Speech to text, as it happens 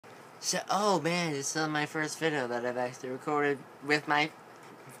So, oh man, this is my first video that I've actually recorded with my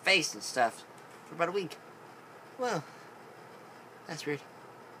face and stuff for about a week. Well, that's weird.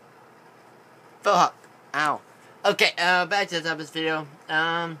 Fuck. Ow. Okay, back to the top of this video.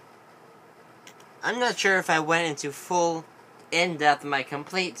 I'm not sure if I went into full in-depth my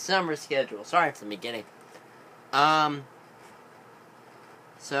complete summer schedule. Sorry for the beginning. So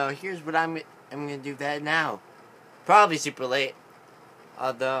here's what I'm gonna do that now. Probably super late.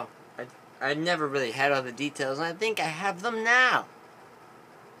 Although, I never really had all the details, and I think I have them now.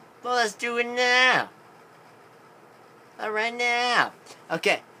 Well, let's do it now. Alright now.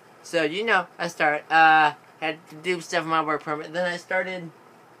 Okay, so I had to do stuff on my work permit. Then I started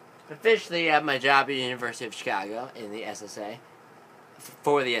officially at my job at the University of Chicago in the SSA,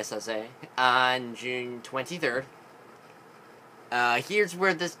 for the SSA, on June 23rd. Here's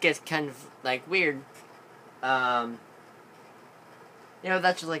where this gets kind of, weird.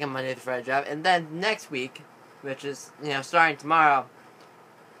 That's just like a Monday to Friday job. And then next week, which is, starting tomorrow,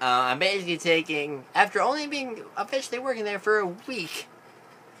 I'm basically taking, after only being officially working there for a week,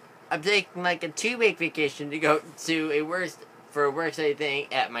 I'm taking like a 2-week vacation to go to a work study thing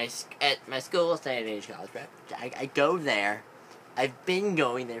at my school, St. Anne's College Prep. I go there. I've been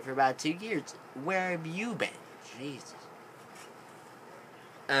going there for about 2 years. Where have you been? Jesus.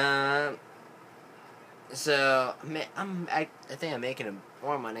 So I think I'm making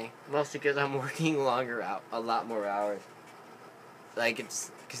more money, mostly because I'm working a lot more hours. Like,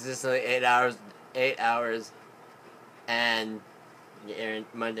 it's consistently 8 hours, and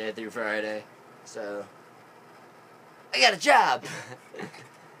Monday through Friday. So I got a job,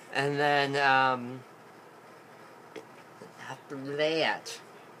 and then after that,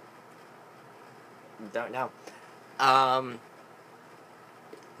 don't know.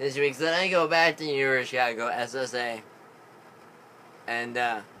 This week, so then I go back to University of Chicago, SSA. And,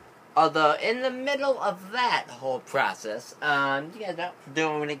 although in the middle of that whole process, you guys know,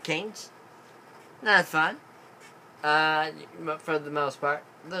 doing it kinks. Not fun. But for the most part,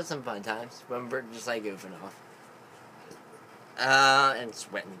 there's some fun times when we're just like goofing off. And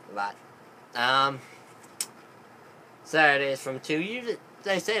sweating a lot. Saturdays from 2, usually,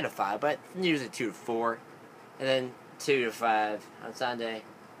 they say to 5, but usually 2 to 4. And then 2 to 5 on Sunday.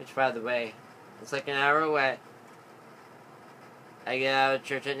 Which, by the way, it's like an hour away. I get out of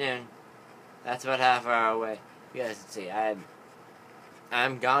church at noon. That's about half an hour away. You guys can see,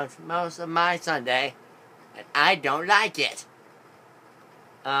 I'm gone for most of my Sunday, and I don't like it.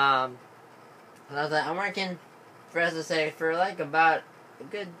 I'm working for SSA for like about a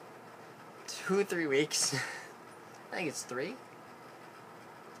good 2-3 weeks. I think it's 3.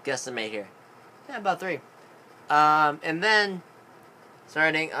 Guesstimate here. Yeah, about 3. And then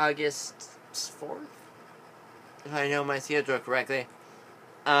starting August 4th, if I know my schedule correctly,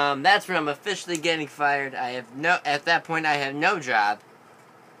 that's when I'm officially getting fired. At that point, I have no job.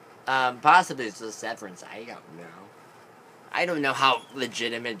 Possibly it's a severance. I don't know. I don't know how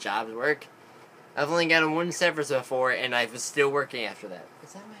legitimate jobs work. I've only gotten 1 severance before, and I was still working after that.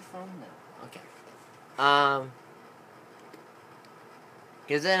 Is that my phone now? Okay.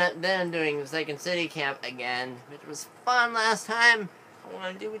 Because then I'm doing the second city camp again, which was fun last time. I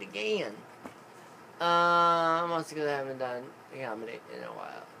want to do it again. Mostly because I haven't done comedy in a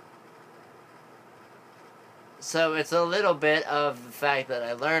while. So it's a little bit of the fact that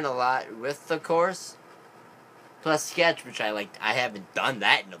I learn a lot with the course, plus sketch, which I haven't done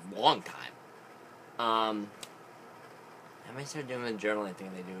that in a long time. I might start doing the journaling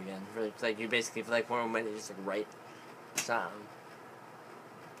thing they do again. It's like you basically, for like 1 minute, just write something.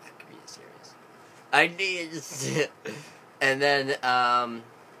 That could be serious. I need. And then,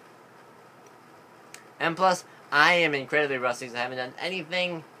 and plus, I am incredibly rusty because I haven't done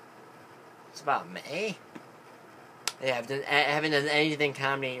anything. It's about May. I haven't done anything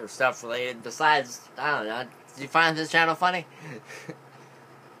comedy or stuff related besides, I don't know. Do you find this channel funny?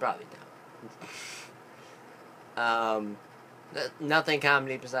 Probably don't. Nothing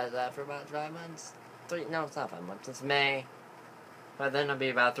comedy besides that for about 5 months. No, it's not 5 months. It's May. But then it'll be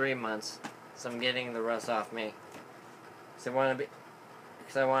about 3 months. So I'm getting the rust off me.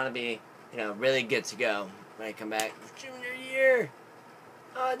 Because I want to be, really good to go when I come back. Junior year!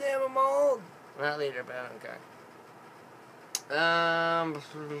 Oh, damn, I'm old! Not later, but I don't care. That's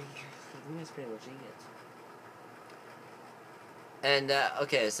pretty much it. And,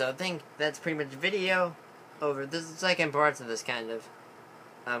 okay, so I think that's pretty much video over. This is the second part of this, kind of.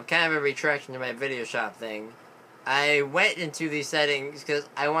 Kind of a retraction to my video shop thing. I went into these settings because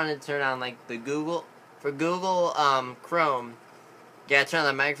I wanted to turn on, the Google... For Google Chrome, you gotta turn on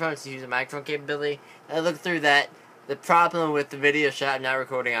the microphone to use the microphone capability. And I looked through that. The problem with the video shot not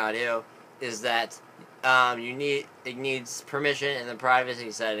recording audio is that it needs permission in the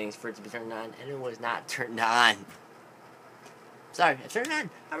privacy settings for it to be turned on, and it was not turned on. Sorry, I turned it on.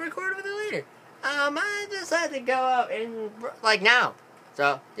 I'll record with it later. I decided to go out and like now.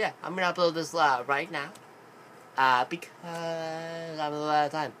 So yeah, I'm gonna upload this right now. Because I'm a little out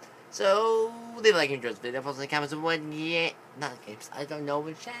of time. So leave a like if you enjoyed this video. Post in the comments of what not games. I don't know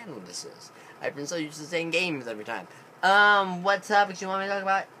which channel this is. I've been so used to saying games every time. What topics you want me to talk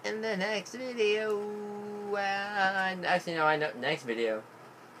about in the next video? Actually, no, I know next video.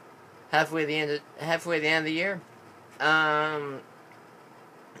 Halfway the end of the year.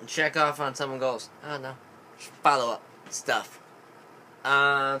 Check off on some goals. I don't know. Follow up stuff.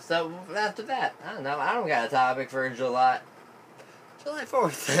 So after that, I don't know. I don't got a topic for July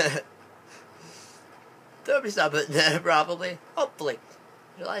 4th. There'll be something probably. Hopefully.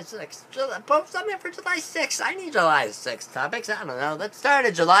 July 6th. Post something for July 6th. I need July 6th topics. I don't know. Let's start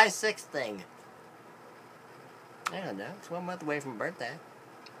a July 6th thing. I don't know. It's 1 month away from birthday.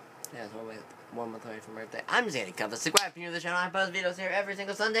 Yeah, it's 1 month away from birthday. I'm just gonna come. Subscribe if you're new to the channel. I post videos here every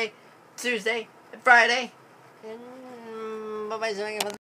single Sunday, Tuesday, and Friday. And bye-bye.